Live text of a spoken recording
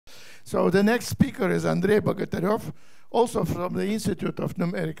So the next speaker is Andrei Bogatyrev, also from the Institute of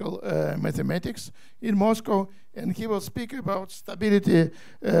Numerical Mathematics in Moscow, and he will speak about stability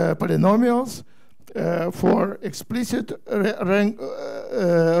polynomials for explicit Runge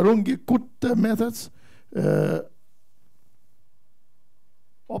Kutta methods,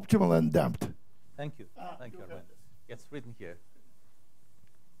 optimal and damped. Thank you. Thank you, Andrei. It's written here.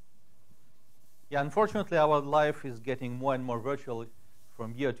 Yeah, unfortunately, our life is getting more and more virtual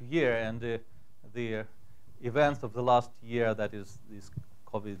from year to year, and the events of the last year, that is this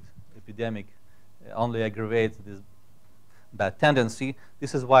COVID epidemic, only aggravates this bad tendency.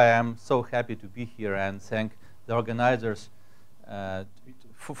 This is why I'm so happy to be here and thank the organizers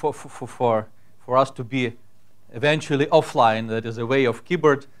for us to be eventually offline, that is a way of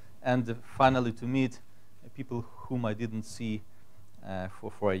keyboard, and finally to meet people whom I didn't see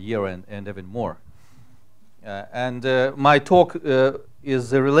for a year and even more. My talk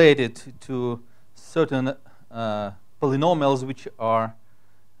is related to certain polynomials which are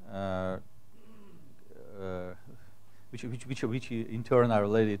which in turn are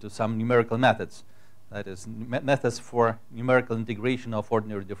related to some numerical methods. That is, methods for numerical integration of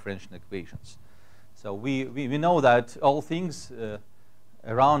ordinary differential equations. So we know that all things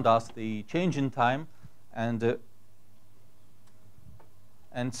around us, they change in time, and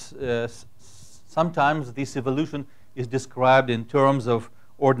sometimes this evolution is described in terms of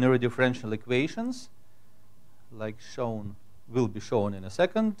ordinary differential equations, like will be shown in a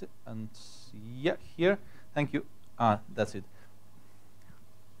second. And yeah, here, thank you. That's it.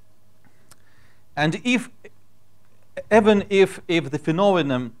 And even if the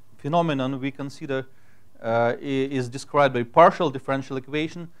phenomenon we consider is described by partial differential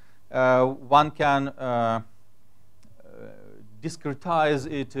equation, one can discretize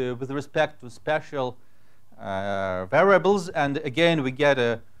it with respect to spatial variables, and again we get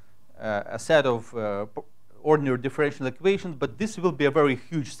a set of ordinary differential equations, but this will be a very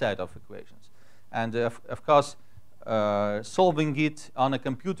huge set of equations. And of course, solving it on a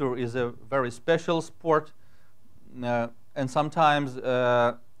computer is a very special sport, and sometimes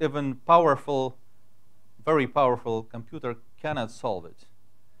even very powerful computer cannot solve it.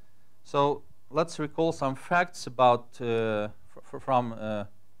 So let's recall some facts about from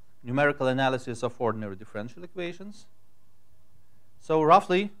numerical analysis of ordinary differential equations. So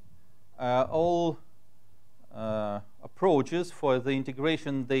roughly, all approaches for the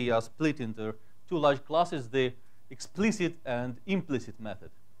integration, they are split into two large classes: the explicit and implicit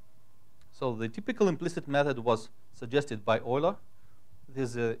method. So the typical implicit method was suggested by Euler.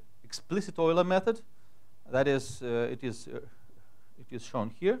 This is an explicit Euler method. That is, it is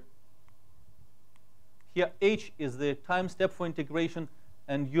shown here. Here, h is the time step for integration,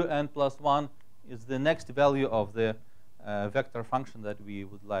 and un plus 1 is the next value of the vector function that we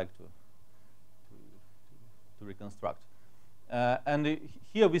would like to reconstruct. And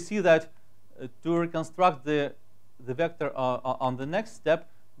here we see that to reconstruct the vector on the next step,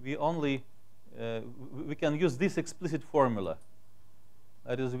 we can use this explicit formula.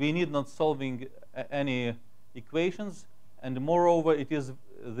 That is, we need not solving any equations, and moreover, it is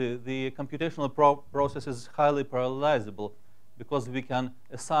the computational process is highly parallelizable, because we can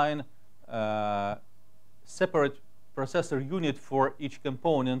assign separate processor unit for each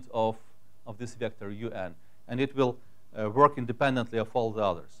component of this vector un, and it will work independently of all the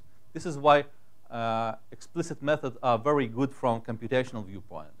others. This is why explicit methods are very good from computational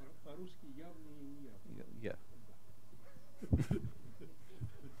viewpoint. Yeah.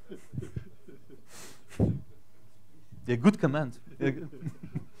 Yeah, good command.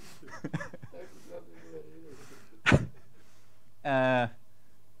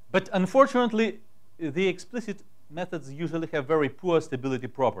 But unfortunately, the explicit methods usually have very poor stability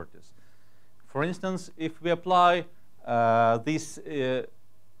properties. For instance, if we apply this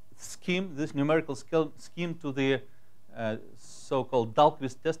scheme, this numerical scheme to the so-called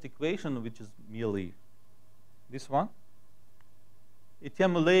Dahlquist test equation, which is merely this one, it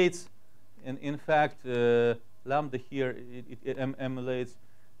emulates, in fact, lambda here, it emulates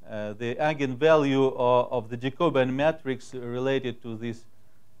the eigenvalue of the Jacobian matrix related to this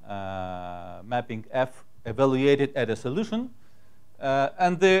mapping F evaluated at a solution.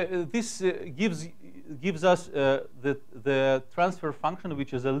 And this gives us the transfer function,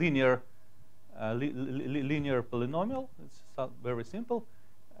 which is a linear polynomial. It's very simple,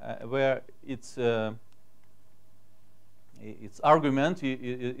 where its argument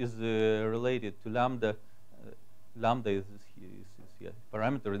is related to lambda. Lambda is a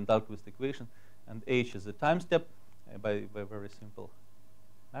parameter in Dahlquist equation, and h is a time step by very simple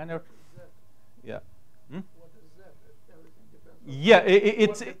manner. Yeah. Hmm? What is that? Everything depends on Yeah,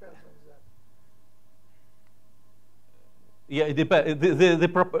 Yeah, it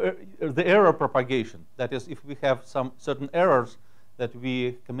the error propagation. That is, if we have some certain errors that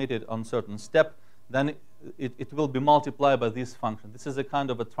we committed on certain step, then it will be multiplied by this function. This is a kind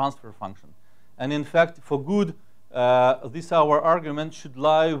of a transfer function. And in fact, for good, our argument should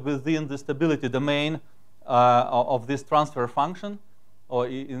lie within the stability domain of this transfer function, or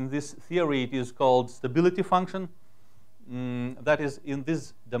in this theory it is called stability function. That is in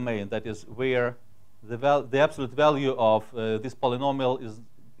this domain, that is where the absolute value of this polynomial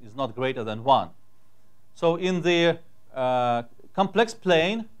is not greater than 1. So in the complex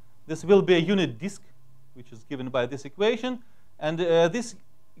plane, this will be a unit disk, which is given by this equation. And this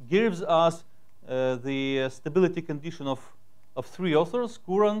gives us the stability condition of three authors,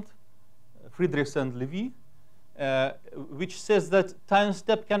 Courant, Friedrichs, and Levy, which says that time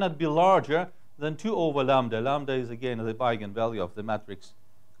step cannot be larger than 2 over lambda. Lambda is, again, the eigenvalue of the matrix,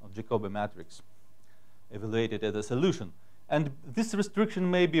 of Jacobi matrix, evaluated as a solution. And this restriction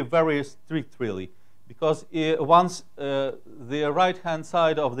may be very strict, really, because once the right-hand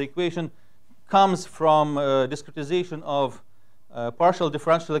side of the equation comes from discretization of partial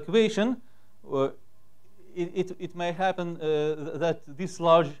differential equation, it may happen that this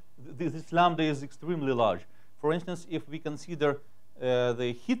lambda is extremely large. For instance, if we consider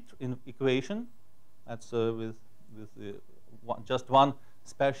the heat equation, that's with just one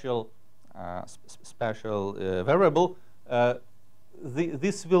special variable,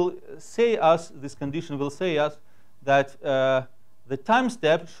 this condition will say us that the time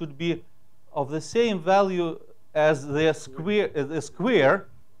step should be of the same value as the square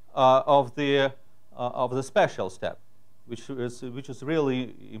of the special step, which is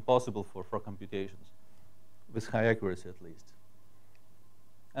really impossible for computations with high accuracy, at least.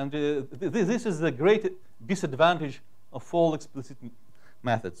 And this is the great disadvantage of all explicit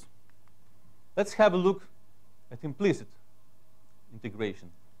methods. Let's have a look at implicit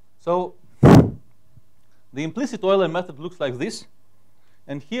integration. So the implicit Euler method looks like this.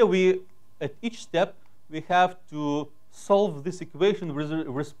 And here at each step, we have to solve this equation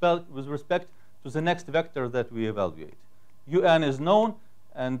with respect to the next vector that we evaluate. Un is known,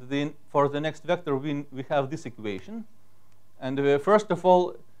 and then for the next vector, we have this equation. And first of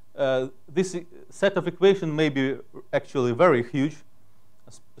all, this set of equations may be actually very huge,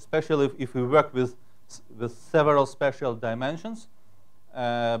 especially if we work with several special dimensions.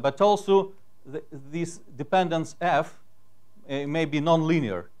 But also, this dependence f may be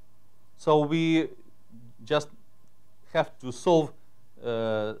nonlinear. So we just have to solve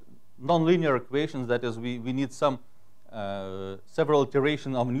nonlinear equations. That is, we need some several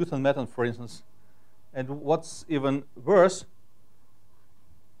iterations of Newton method, for instance. And what's even worse,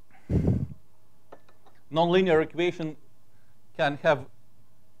 nonlinear equation can have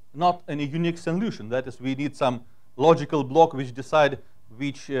not any unique solution. That is, we need some logical block which decide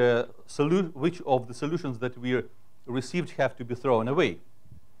which of the solutions that we received have to be thrown away.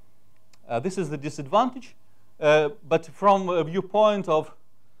 This is the disadvantage. But from a viewpoint of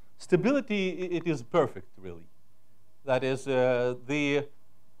stability, it is perfect, really. That is, the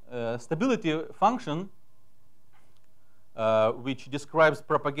stability function, which describes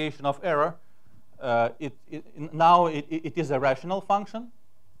propagation of error, now it is a rational function.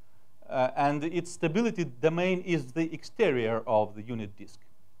 And its stability domain is the exterior of the unit disk.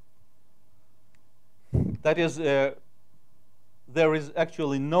 That is, there is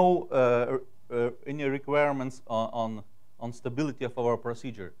actually no any requirements on stability of our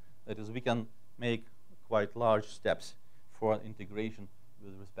procedure. That is, we can make quite large steps for integration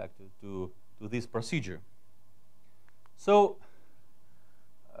with respect to this procedure. So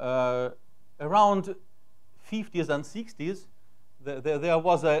around 50s and 60s, there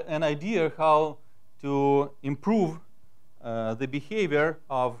was an idea how to improve the behavior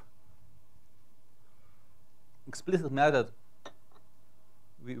of explicit methods,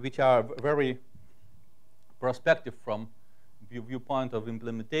 which are very prospective from viewpoint of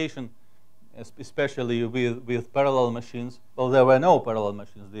implementation, especially with parallel machines. Well, there were no parallel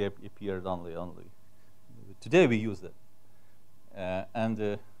machines; they appeared only. Today we use them,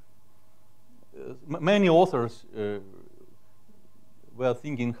 and many authors were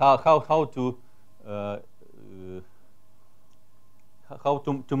thinking how to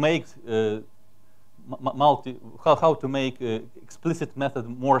make how to make explicit method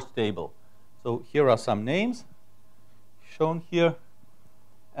more stable. So here are some names shown here,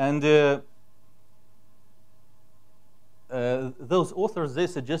 and those authors, they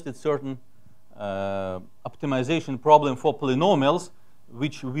suggested certain optimization problem for polynomials,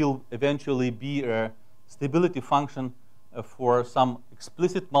 which will eventually be a stability function for some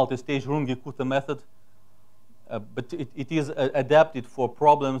explicit multi-stage Runge Kutta method. but it is adapted for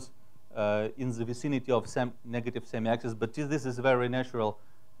problems in the vicinity of negative semi-axis, but this is a very natural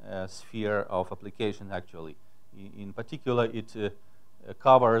sphere of application, actually. In particular, it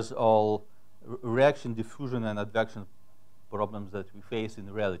covers all reaction, diffusion, and advection problems that we face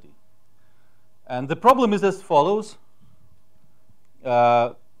in reality. And the problem is as follows.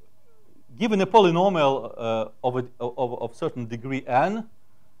 Given a polynomial of certain degree n,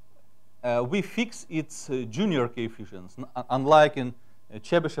 we fix its junior coefficients, unlike in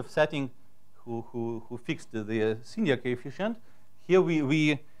Chebyshev setting, who fixed the senior coefficient. Here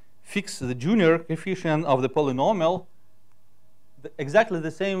we fix the junior coefficient of the polynomial exactly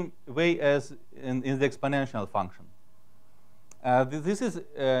the same way as in the exponential function. This is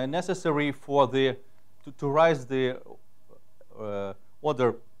necessary for to raise the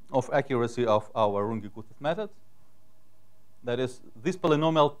order of accuracy of our Runge-Kutta method. That is, this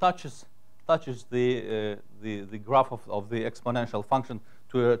polynomial touches the graph of the exponential function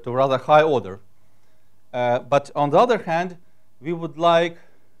to a rather high order. But on the other hand, we would like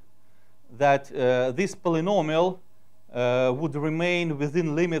that this polynomial would remain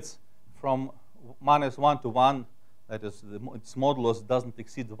within limits from -1 to 1, that is, its modulus doesn't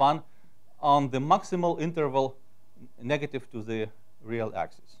exceed 1, on the maximal interval negative to the real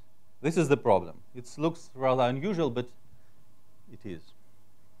axis. This is the problem. It looks rather unusual, but it is.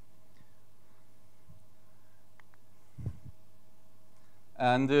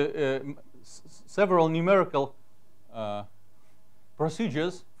 And several numerical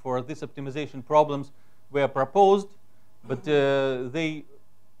procedures for this optimization problems were proposed, but they,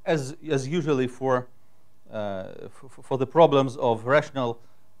 as usually for the problems of rational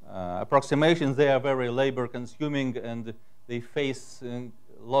approximations, they are very labor-consuming and they face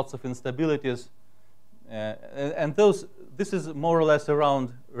lots of instabilities. And this is more or less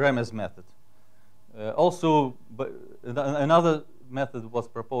around Remes method. Also, another method was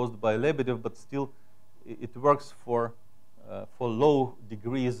proposed by Lebedev, but still it works for low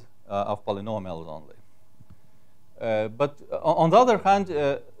degrees of polynomials only. But on the other hand,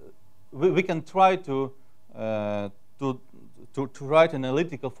 we can try to write an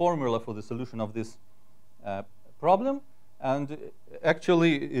analytical formula for the solution of this problem. And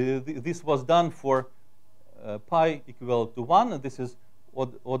actually, this was done for pi equal to 1. And this is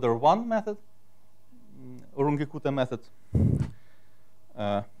order 1 method, Runge-Kutta method.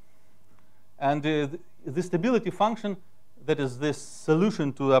 And the stability function, that is this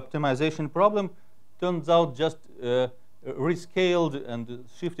solution to the optimization problem, turns out just rescaled and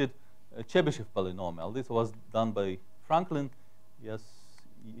shifted a Chebyshev polynomial. This was done by Franklin, yes,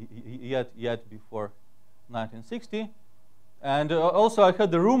 yet before 1960. And also, I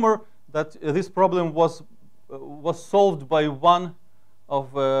heard the rumor that this problem was solved by one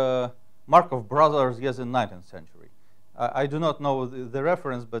of Markov brothers, yes, in 19th century. I do not know the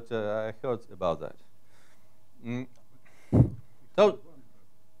reference, but I heard about that. So,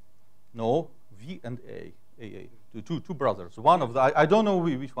 no, V and A, two brothers. One of the, I don't know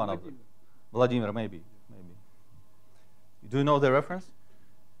which one of them. Vladimir, maybe. Do you know the reference?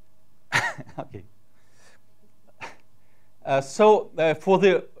 Okay. For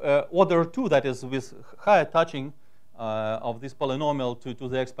the order 2, that is with higher touching of this polynomial to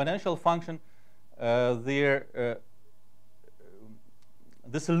the exponential function, the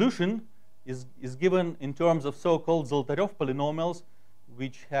solution is given in terms of so-called Zoltarev polynomials,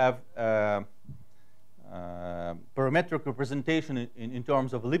 which have parametric representation in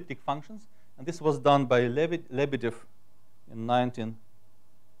terms of elliptic functions. And this was done by Lebedev in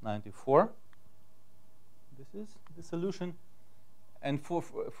 1994. This is the solution. And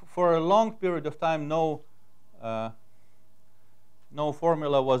for a long period of time, no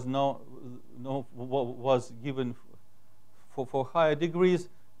formula was given for higher degrees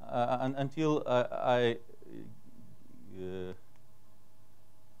until I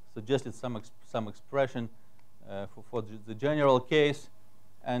suggested some expression for the general case,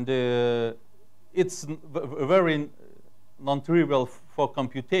 and it's very non-trivial for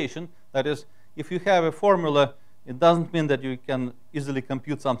computation. That is, if you have a formula, it doesn't mean that you can easily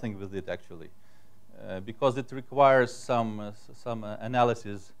compute something with it, actually, because it requires some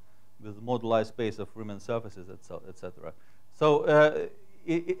analysis with moduli space of Riemann surfaces, etc. So,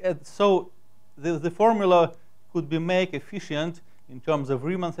 the formula could be made efficient in terms of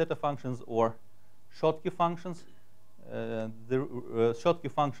Riemann theta functions or Schottky functions. The Schottky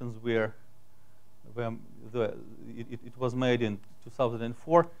functions it was made in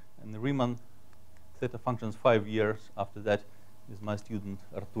 2004, and the Riemann theta functions 5 years after that is my student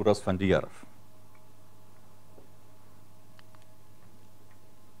Arturas Fandiyarov.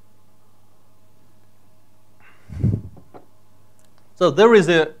 So there is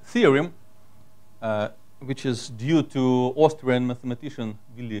a theorem which is due to Austrian mathematician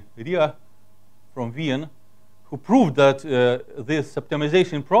Willy Ria from Wien, who proved that this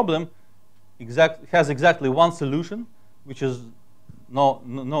optimization problem has exactly one solution, which is now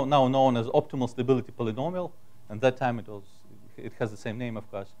known as optimal stability polynomial. And that time it has the same name, of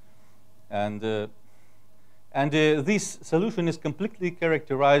course. And this solution is completely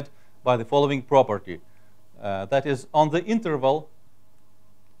characterized by the following property. That is, on the interval,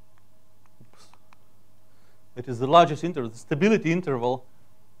 it is the largest interval, the stability interval,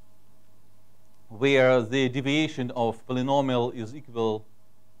 where the deviation of polynomial is equal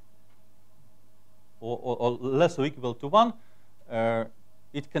or less or equal to 1,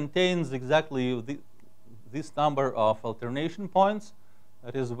 it contains exactly this number of alternation points.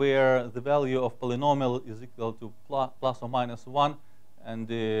 That is where the value of polynomial is equal to plus or minus 1, and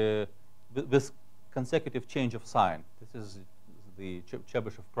with consecutive change of sign. This is the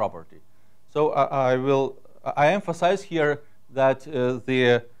Chebyshev property. So I emphasize here that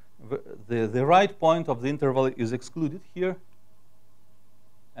the right point of the interval is excluded here,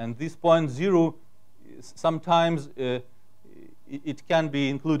 and this point 0 sometimes it can be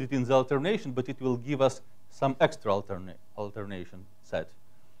included in the alternation, but it will give us some extra alternation set.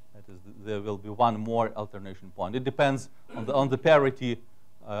 That is, there will be one more alternation point. It depends on the parity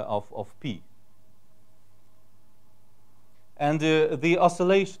of P. And the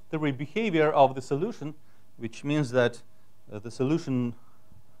oscillatory behavior of the solution, which means that the solution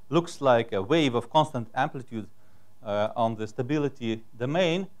looks like a wave of constant amplitude on the stability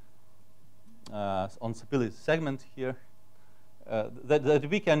domain, on stability segment here, that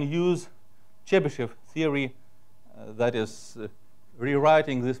we can use Chebyshev theory, that is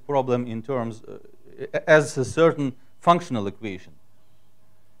rewriting this problem in terms as a certain functional equation.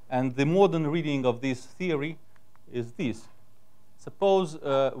 And the modern reading of this theory is this. Suppose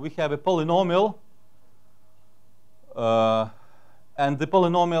we have a polynomial, and the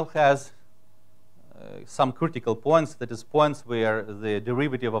polynomial has some critical points, that is points where the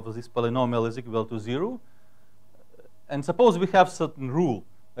derivative of this polynomial is equal to 0. And suppose we have certain rule,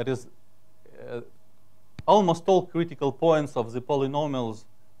 that is almost all critical points of the polynomials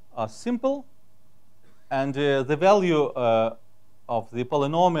are simple, and the value of the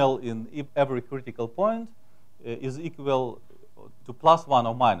polynomial in every critical point is equal to plus 1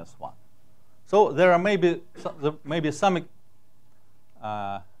 or minus 1. So there are maybe some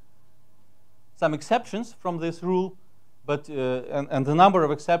exceptions from this rule, but and the number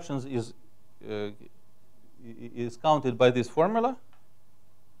of exceptions is counted by this formula.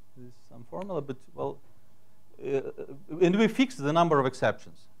 This is some formula, but well, and we fix the number of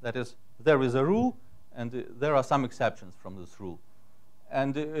exceptions. That is, there is a rule, and there are some exceptions from this rule,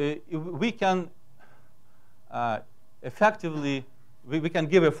 and we can effectively we can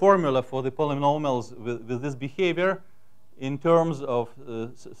give a formula for the polynomials with this behavior in terms of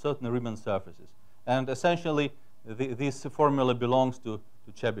certain Riemann surfaces. And essentially, this formula belongs to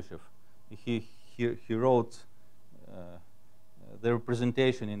Chebyshev. He wrote the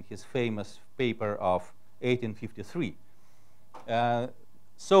representation in his famous paper of 1853.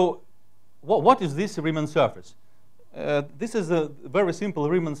 So what is this Riemann surface? This is a very simple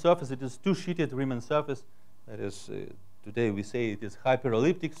Riemann surface. It is two-sheeted Riemann surface. That is, today we say it is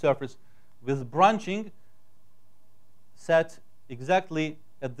hyperelliptic surface with branching set exactly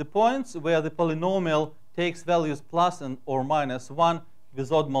at the points where the polynomial takes values plus or minus 1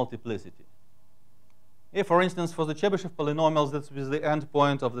 with odd multiplicity. If, for instance, for the Chebyshev polynomials, that's with the end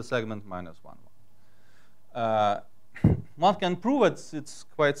point of the segment minus 1. One can prove it's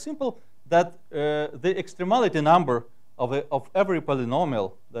quite simple, that the extremality number of every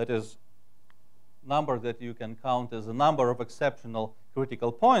polynomial, that is number that you can count as a number of exceptional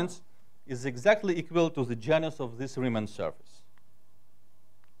critical points, is exactly equal to the genus of this Riemann surface.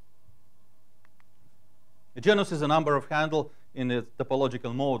 The genus is a number of handle in the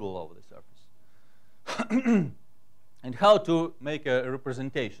topological model of the surface. And how to make a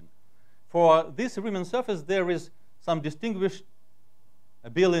representation? For this Riemann surface, there is some distinguished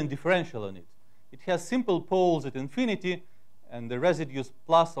abelian differential in it. It has simple poles at infinity, and the residues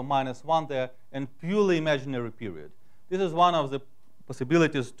plus or minus 1 there, and purely imaginary period. This is one of the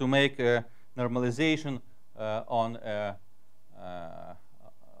possibilities to make a normalization of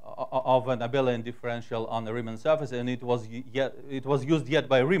an abelian differential on a Riemann surface, and it was used yet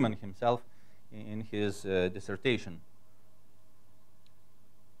by Riemann himself in his dissertation.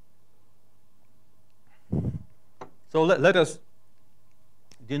 So let us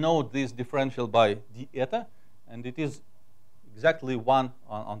denote this differential by d eta, and it is exactly 1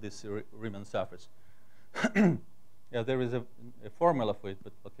 on this Riemann surface. Yeah, there is a formula for it,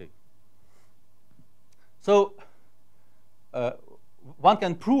 but okay. So one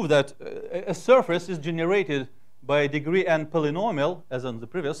can prove that a surface is generated by a degree n polynomial, as on the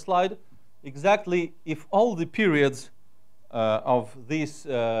previous slide, exactly if all the periods of this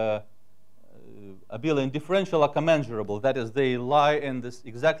abelian differential are commensurable. That is, they lie in this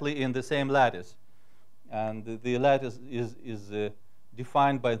exactly in the same lattice, and the lattice is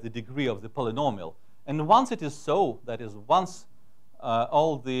defined by the degree of the polynomial. And once it is so, that is, once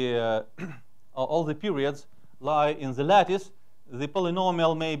all the periods lie in the lattice, the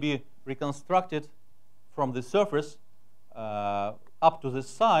polynomial may be reconstructed from the surface up to the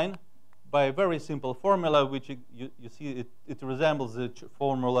sign by a very simple formula, which you see it resembles the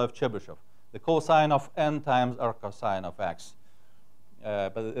formula of Chebyshev, the cosine of n times r cosine of x.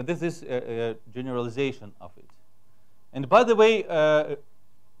 But this is a generalization of it. And by the way,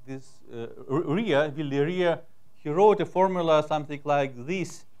 this Rie, he wrote a formula something like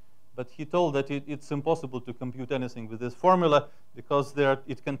this, but he told that it's impossible to compute anything with this formula because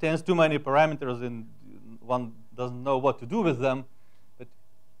it contains too many parameters and one doesn't know what to do with them. But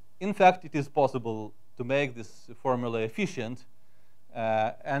in fact, it is possible to make this formula efficient.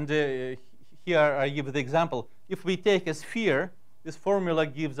 Here I give the example. If we take a sphere, this formula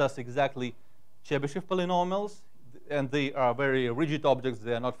gives us exactly Chebyshev polynomials, and they are very rigid objects.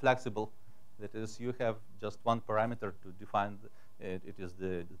 They are not flexible. That is, you have just one parameter to define. It is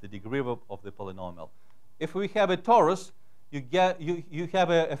the degree of the polynomial. If we have a torus, you have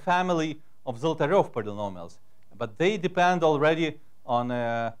a family of Zoltarev polynomials, but they depend already on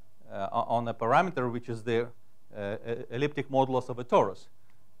a parameter which is the elliptic modulus of a torus.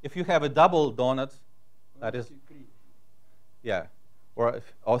 If you have a double donut, that is, yeah, or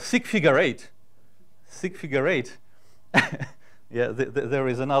sig figure 8, yeah, there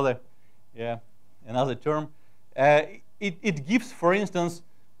is another term. It gives, for instance,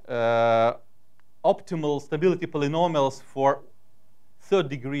 optimal stability polynomials for third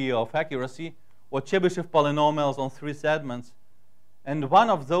degree of accuracy, or Chebyshev polynomials on 3 segments. And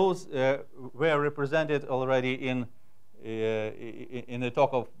one of those were represented already in a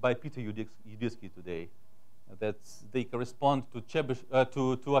talk by Peter Yuditsky today. That they correspond to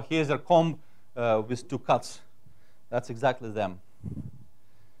to a Hazer comb with 2 cuts. That's exactly them.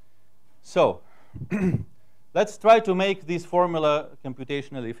 So let's try to make this formula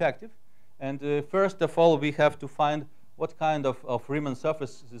computationally effective. And first of all, we have to find what kind of Riemann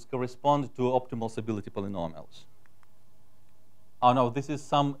surfaces correspond to optimal stability polynomials. Oh no, this is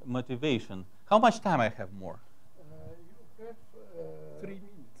some motivation. How much time I have more? You have 3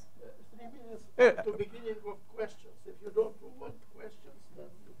 minutes. 3 minutes at the beginning of questions. If you don't want questions, then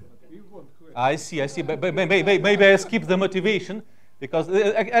you can continue. I see. But maybe I skip the motivation, because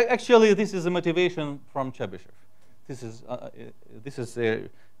actually this is a motivation from Chebyshev. This is a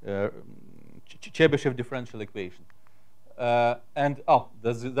Chebyshev differential equation.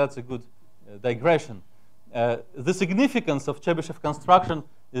 That's a good digression. The significance of Chebyshev construction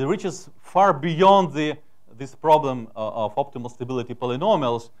reaches far beyond this problem of optimal stability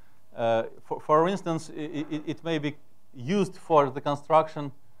polynomials. For instance, it may be used for the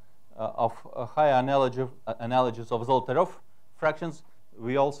construction of higher analogies of Zoltarev fractions.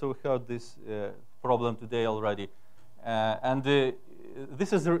 We also heard this problem today already.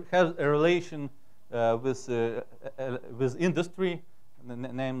 This has a relation with industry,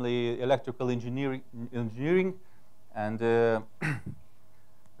 namely electrical engineering. And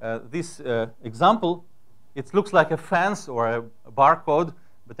this example, it looks like a fence or a barcode,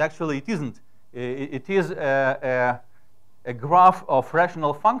 but actually it isn't. It is a graph of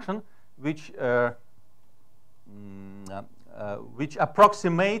rational function which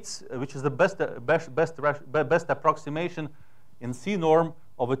approximates, which is the best approximation in C norm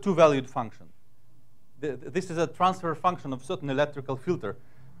of a 2-valued function. This is a transfer function of certain electrical filter,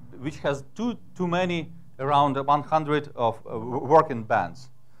 which has too many, around 100 of working bands.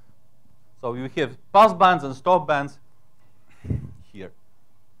 So you have pass bands and stop bands here.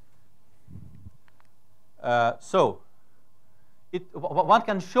 One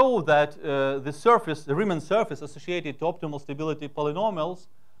can show that the Riemann surface associated to optimal stability polynomials,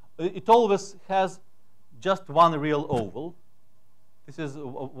 it always has just one real oval. This is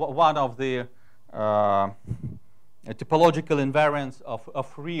one of the topological invariants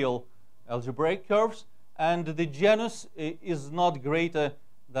of real algebraic curves, and the genus is not greater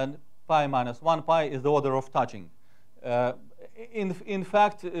than pi minus 1. Pi is the order of touching. In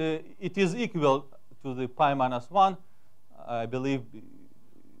fact, it is equal to the pi minus 1, I believe,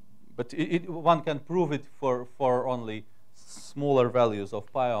 but one can prove it for only smaller values of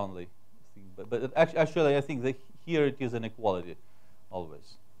pi only. but actually, I think that here it is an equality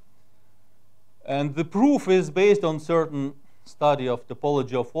always. And the proof is based on certain study of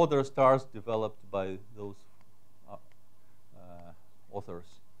topology of other stars developed by those authors.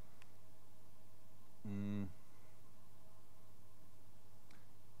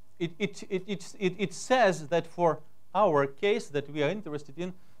 It says that for our case that we are interested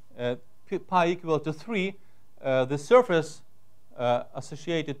in, pi equal to 3, the surface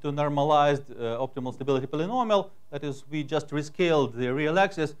associated to normalized optimal stability polynomial, that is, we just rescaled the real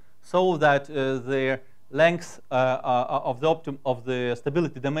axis so that the length of the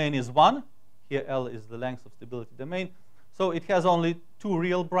stability domain is 1. Here L is the length of stability domain. So it has only 2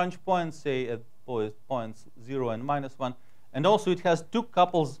 real branch points, say at points 0 and -1. And also it has 2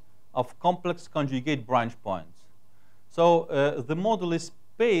 couples of complex conjugate branch points. So the moduli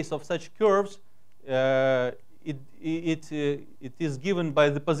space of such curves, it is given by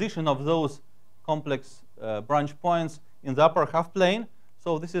the position of those complex branch points in the upper half plane.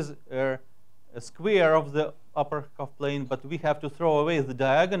 So this is a square of the upper half plane, but we have to throw away the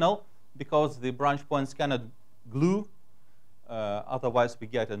diagonal because the branch points cannot glue. Otherwise, we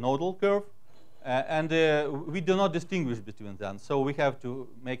get a nodal curve. And we do not distinguish between them. So we have to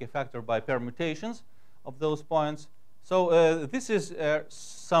make a factor by permutations of those points. So this is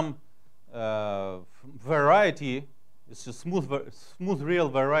some variety. It's a smooth real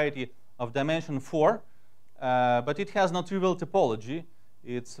variety of dimension 4. But it has no trivial topology.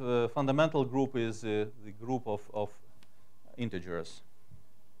 Its fundamental group is the group of integers.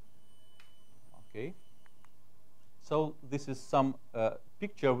 Okay. So this is some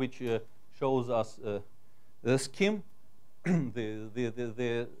picture which shows us the scheme,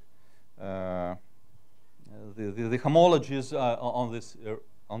 the homologies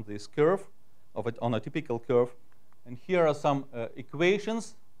on this curve on a typical curve, and here are some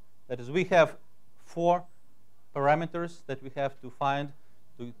equations. That is, we have 4 parameters that we have to find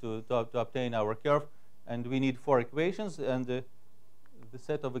to obtain our curve, and we need 4 equations, and the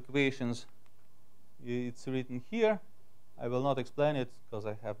set of equations, it's written here. I will not explain it because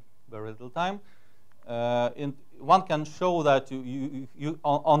I have very little time. One can show that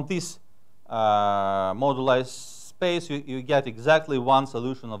on this moduli space, you get exactly one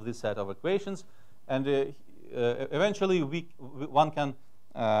solution of this set of equations, and eventually one can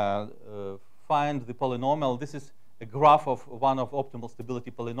find the polynomial. This is a graph of one of optimal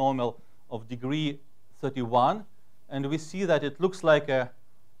stability polynomial of degree 31, and we see that it looks like a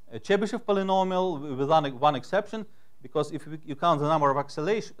Chebyshev polynomial with one exception, because if you count the number of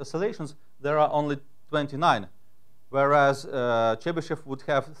oscillations, there are only 29, whereas Chebyshev would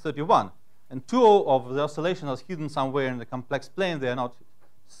have 31. And 2 of the oscillations are hidden somewhere in the complex plane. They are not,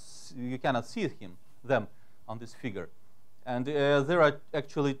 you cannot see them on this figure. And there are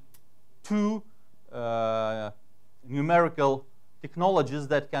actually 2 numerical technologies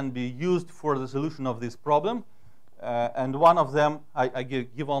that can be used for the solution of this problem. And one of them, I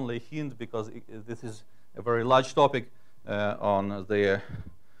give only a hint because this is a very large topic on the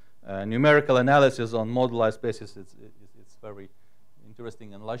numerical analysis on moduli spaces. It's very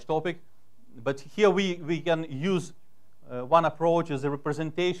interesting and large topic. But here we can use one approach as a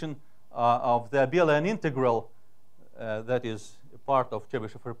representation of the abelian integral that is a part of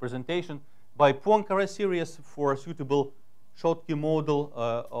Chebyshev representation by Poincare series for a suitable Schottky model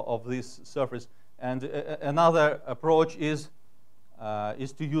of this surface. And another approach is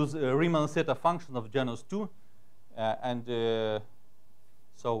to use a Riemann theta function of genus 2.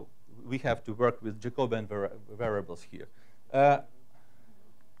 So we have to work with Jacobian variables here.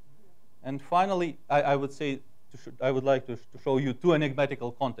 And finally, I would like to show you 2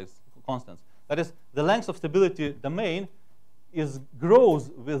 enigmatical constants. That is, the length of stability domain grows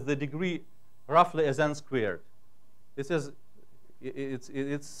with the degree roughly as n squared. This is it's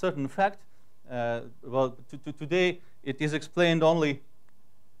a certain fact. Well, today it is explained only.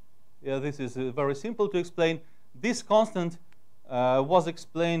 Yeah, this is very simple to explain. This constant was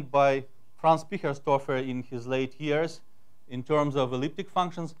explained by Franz Picherstorfer in his late years in terms of elliptic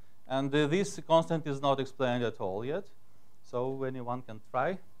functions, and this constant is not explained at all yet. So anyone can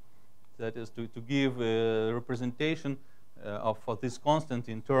try. That is to give a representation for this constant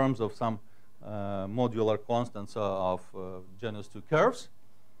in terms of some modular constants of genus 2 curves.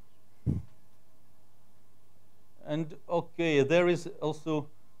 And okay, there is also,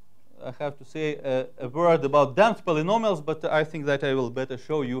 I have to say, a word about damped polynomials, but I think that I will better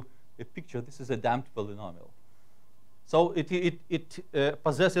show you a picture. This is a damped polynomial. So it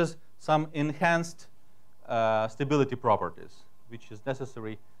possesses some enhanced stability properties, which is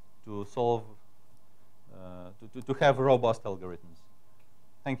necessary to solve, to have robust algorithms.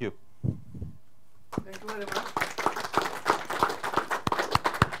 Thank you. Thank you very much.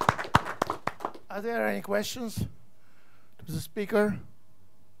 Are there any questions to the speaker?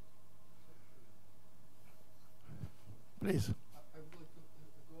 Please. I would like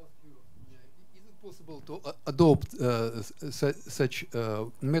to ask you, is it possible to adopt such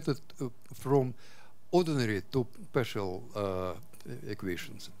method from ordinary to partial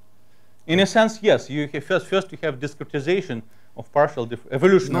equations? In a sense, yes. You have first you have discretization of partial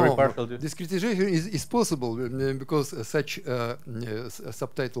evolutionary partial. Discretization is possible because such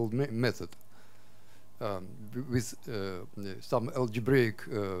subtitled method with some algebraic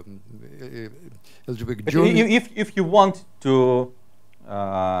journey. If you want to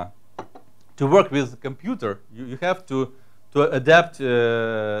work with the computer, you have to adapt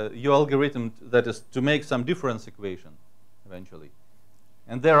your algorithm, that is to make some difference equation eventually.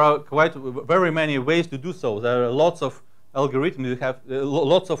 And there are very many ways to do so. There are lots of algorithms. You have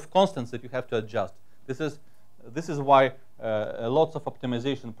lots of constants that you have to adjust. This is why lots of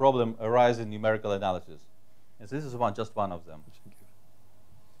optimization problems arise in numerical analysis. And this is just one of them.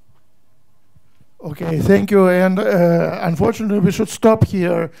 Okay, thank you. And unfortunately, we should stop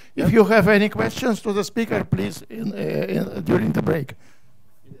here. If you have any questions to the speaker, please during the break.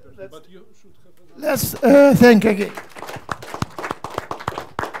 But you should have Let's thank again.